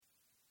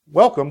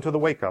Welcome to the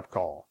Wake Up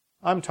Call.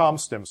 I'm Tom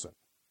Stimson.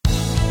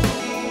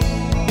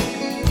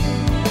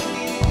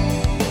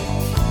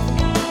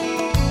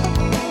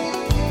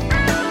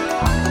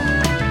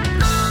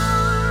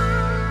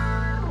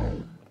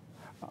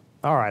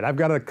 All right, I've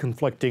got a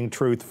conflicting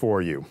truth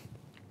for you.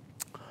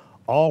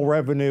 All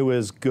revenue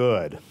is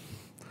good.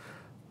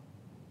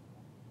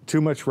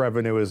 Too much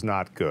revenue is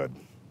not good.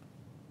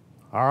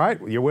 All right,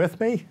 you with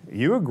me?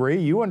 You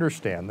agree, you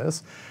understand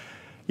this.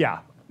 Yeah,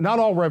 not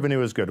all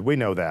revenue is good, we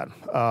know that.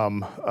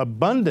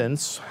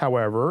 Abundance,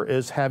 however,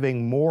 is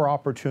having more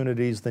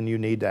opportunities than you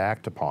need to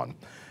act upon.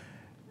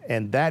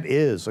 And that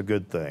is a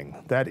good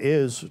thing. That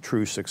is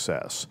true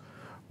success.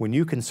 When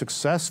you can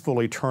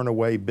successfully turn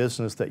away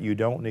business that you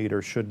don't need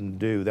or shouldn't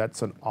do,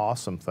 that's an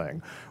awesome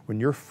thing. When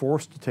you're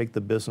forced to take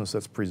the business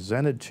that's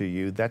presented to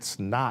you, that's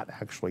not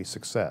actually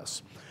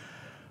success.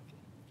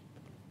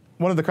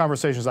 One of the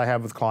conversations I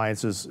have with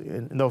clients is,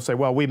 and they'll say,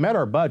 well, we met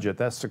our budget,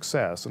 that's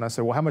success. And I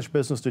say, well, how much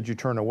business did you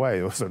turn away?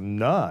 They'll say,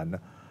 none.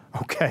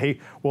 Okay,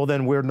 well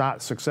then we're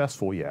not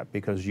successful yet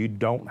because you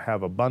don't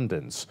have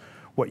abundance.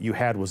 What you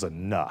had was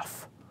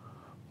enough.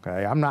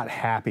 Okay, I'm not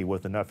happy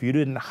with enough. You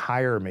didn't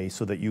hire me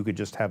so that you could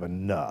just have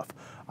enough.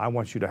 I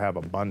want you to have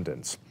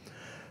abundance.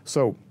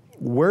 So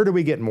where do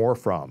we get more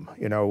from?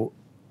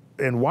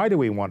 And why do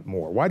we want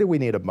more? Why do we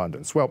need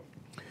abundance? Well,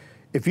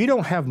 if you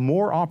don't have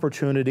more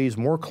opportunities,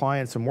 more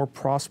clients, and more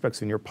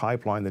prospects in your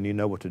pipeline than you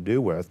know what to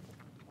do with,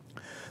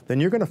 then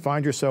you're going to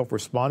find yourself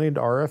responding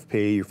to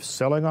RFP, you're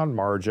selling on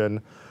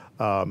margin,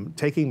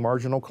 taking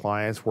marginal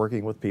clients,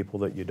 working with people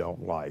that you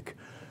don't like.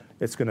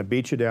 It's going to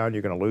beat you down,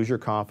 you're going to lose your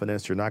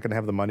confidence, you're not going to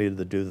have the money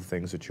to do the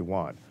things that you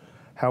want.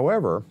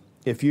 However,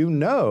 if you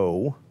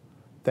know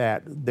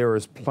that there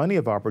is plenty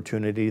of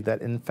opportunity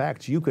that in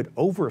fact you could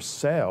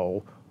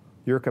oversell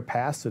your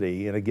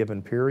capacity in a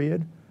given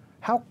period,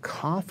 how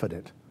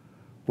confident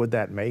would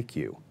that make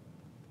you?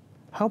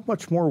 How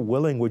much more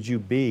willing would you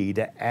be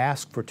to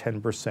ask for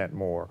 10%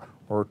 more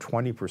or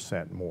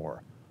 20%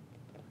 more?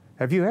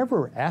 Have you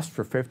ever asked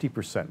for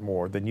 50%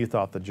 more than you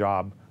thought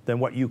than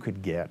what you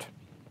could get?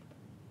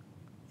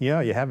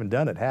 Yeah, you haven't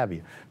done it, have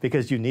you?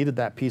 Because you needed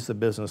that piece of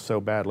business so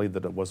badly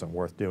that it wasn't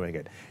worth doing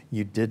it.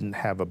 You didn't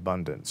have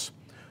abundance.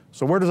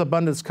 So where does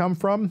abundance come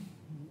from?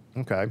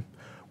 Okay,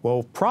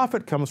 well,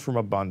 profit comes from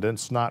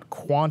abundance, not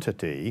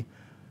quantity.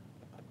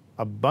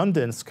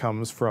 Abundance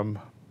comes from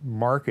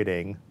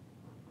marketing.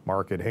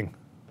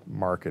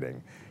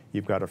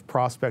 You've got a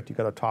prospect, you've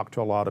got to talk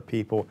to a lot of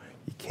people.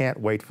 You can't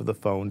wait for the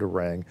phone to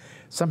ring.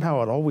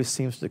 Somehow it always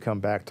seems to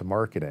come back to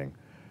marketing.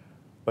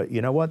 But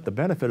you know what? The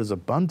benefit is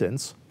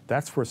abundance.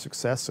 That's where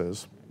success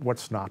is.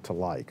 What's not to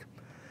like?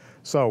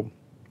 So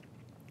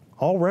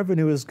all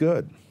revenue is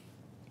good.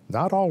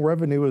 Not all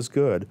revenue is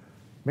good.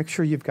 Make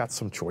sure you've got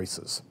some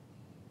choices.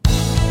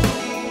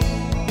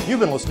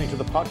 You've been listening to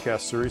the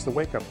podcast series, The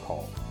Wake Up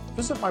Call.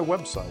 Visit my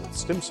website at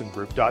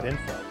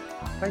stimsongroup.info.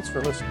 Thanks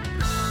for listening.